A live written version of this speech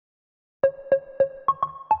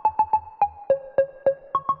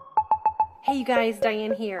Hey you guys,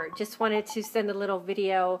 Diane here. Just wanted to send a little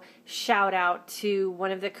video shout out to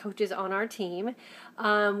one of the coaches on our team.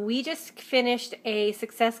 We just finished a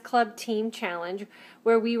Success Club team challenge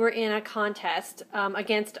where we were in a contest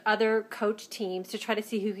against other coach teams to try to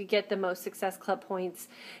see who could get the most Success Club points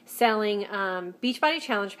selling Beachbody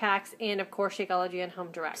Challenge packs and of course Shakeology and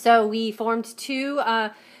Home Direct. So we formed two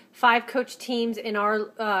 5-coach teams in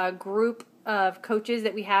our group of coaches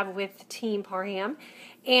that we have with Team Parham.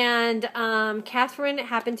 And Catherine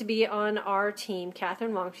happened to be on our team.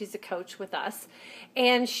 Catherine Wong, she's a coach with us.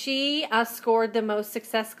 And she scored the most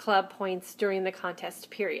Success Club points during the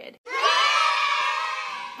contest period.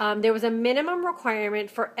 There was a minimum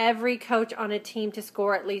requirement for every coach on a team to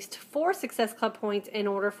score at least 4 Success Club points in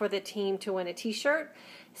order for the team to win a t-shirt.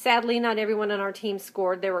 Sadly, not everyone on our team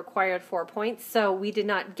scored their required 4 points, so we did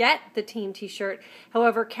not get the team t-shirt.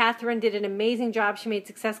 However, Catherine did an amazing job. She made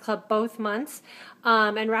Success Club both months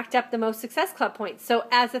and racked up the most Success Club points. So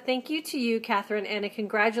as a thank you to you, Catherine, and a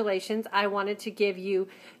congratulations, I wanted to give you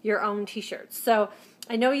your own t-shirts. So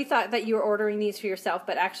I know you thought that you were ordering these for yourself,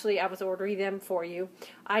 but actually I was ordering them for you.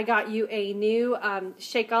 I got you a new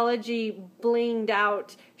Shakeology blinged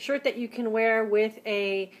out shirt that you can wear with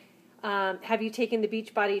a Have You Taken the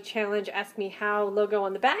Beachbody Challenge Ask Me How logo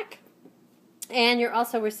on the back. And you're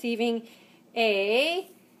also receiving a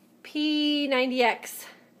P90X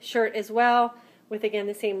shirt as well with, again,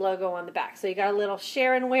 the same logo on the back. So you got a little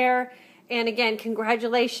share and wear. And again,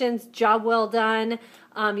 congratulations, job well done.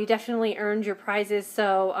 You definitely earned your prizes,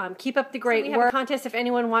 so keep up the great work. We have a contest. If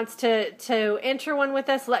anyone wants to enter one with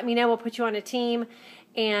us, let me know. We'll put you on a team.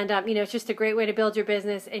 And, you know, it's just a great way to build your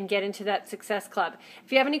business and get into that Success Club.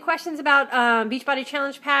 If you have any questions about Beachbody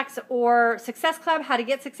Challenge packs or Success Club, how to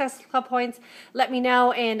get Success Club points, let me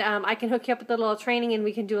know, and I can hook you up with a little training, and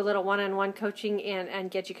we can do a little one-on-one coaching and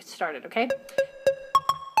get you started, okay?